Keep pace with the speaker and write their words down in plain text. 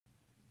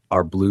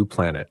our blue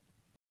planet.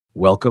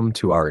 Welcome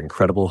to our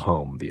incredible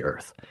home, the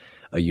Earth,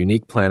 a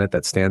unique planet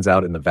that stands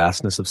out in the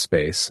vastness of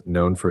space,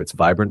 known for its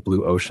vibrant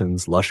blue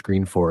oceans, lush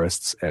green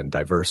forests, and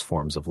diverse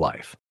forms of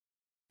life.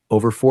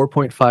 Over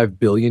 4.5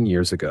 billion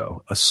years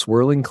ago, a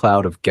swirling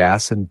cloud of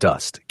gas and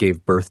dust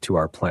gave birth to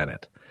our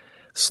planet.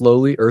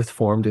 Slowly, Earth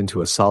formed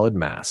into a solid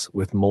mass,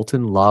 with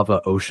molten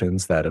lava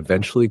oceans that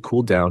eventually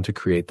cooled down to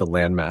create the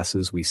land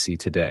masses we see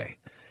today.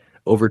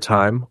 Over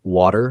time,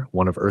 water,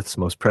 one of Earth's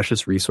most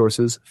precious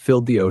resources,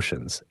 filled the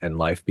oceans, and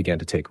life began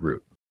to take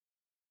root.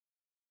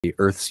 The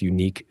Earth's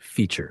unique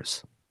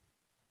features.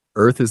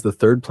 Earth is the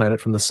third planet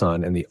from the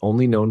Sun and the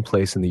only known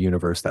place in the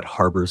universe that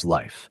harbors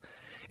life.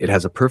 It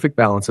has a perfect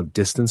balance of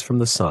distance from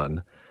the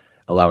Sun,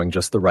 allowing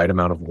just the right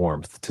amount of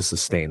warmth to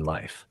sustain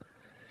life.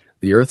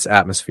 The Earth's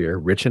atmosphere,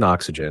 rich in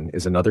oxygen,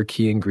 is another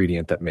key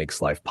ingredient that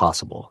makes life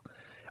possible.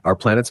 Our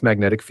planet's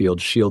magnetic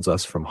field shields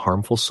us from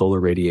harmful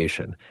solar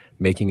radiation,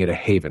 making it a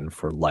haven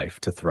for life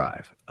to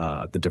thrive,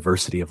 the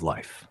diversity of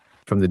life.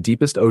 From the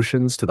deepest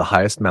oceans to the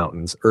highest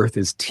mountains, Earth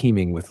is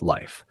teeming with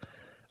life.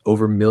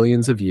 Over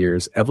millions of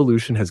years,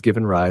 evolution has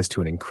given rise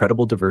to an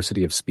incredible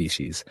diversity of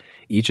species,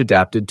 each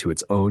adapted to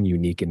its own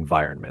unique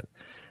environment.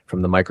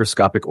 From the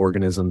microscopic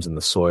organisms in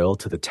the soil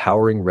to the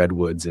towering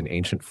redwoods in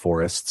ancient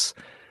forests,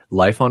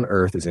 life on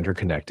Earth is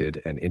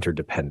interconnected and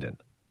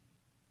interdependent.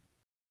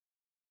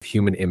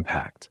 Human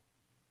impact.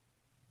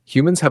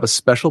 Humans have a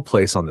special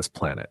place on this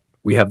planet.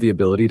 We have the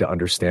ability to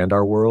understand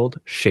our world,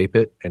 shape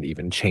it, and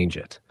even change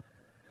it.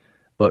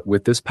 But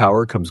with this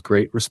power comes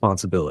great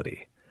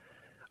responsibility.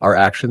 Our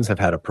actions have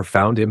had a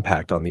profound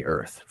impact on the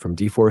Earth, from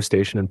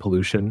deforestation and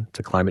pollution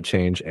to climate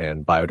change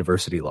and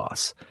biodiversity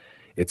loss.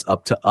 It's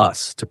up to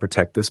us to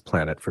protect this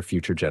planet for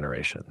future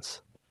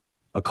generations.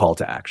 A call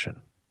to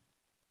action.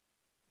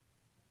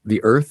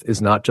 The Earth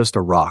is not just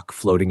a rock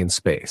floating in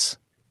space.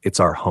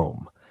 It's our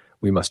home.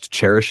 We must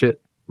cherish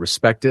it,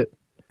 respect it,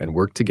 and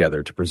work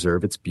together to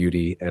preserve its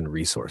beauty and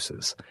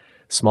resources.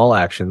 Small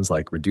actions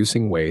like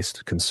reducing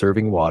waste,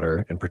 conserving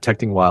water, and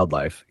protecting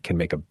wildlife can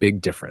make a big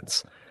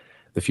difference.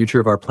 The future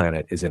of our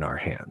planet is in our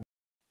hands.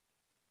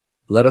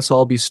 Let us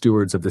all be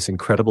stewards of this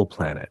incredible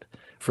planet.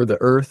 For the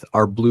Earth,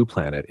 our blue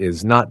planet,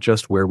 is not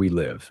just where we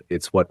live,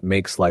 it's what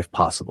makes life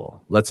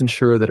possible. Let's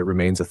ensure that it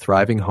remains a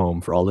thriving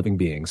home for all living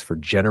beings for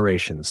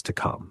generations to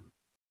come.